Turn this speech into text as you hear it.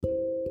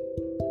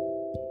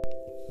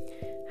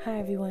Hi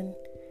everyone,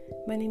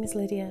 my name is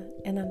Lydia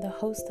and I'm the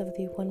host of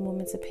the One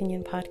Woman's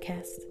Opinion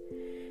podcast.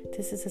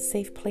 This is a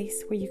safe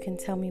place where you can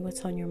tell me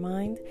what's on your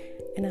mind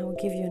and I will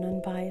give you an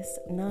unbiased,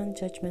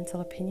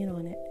 non-judgmental opinion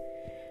on it.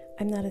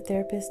 I'm not a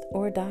therapist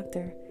or a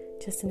doctor,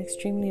 just an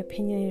extremely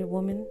opinionated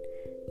woman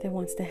that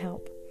wants to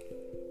help.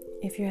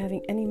 If you're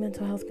having any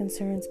mental health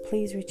concerns,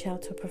 please reach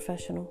out to a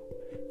professional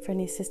for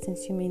any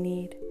assistance you may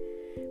need.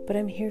 But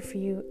I'm here for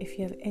you if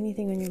you have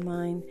anything on your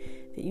mind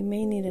that you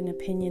may need an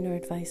opinion or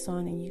advice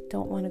on and you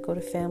don't want to go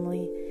to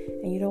family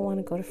and you don't want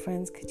to go to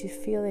friends because you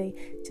feel they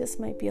just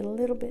might be a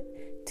little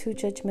bit too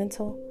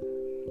judgmental.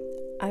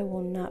 I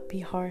will not be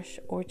harsh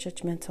or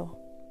judgmental.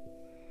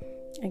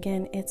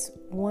 Again, it's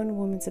One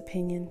Woman's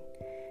Opinion.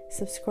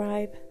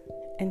 Subscribe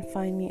and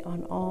find me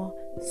on all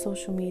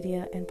social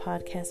media and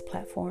podcast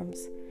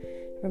platforms.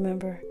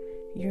 Remember,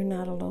 you're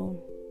not alone.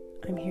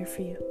 I'm here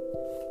for you.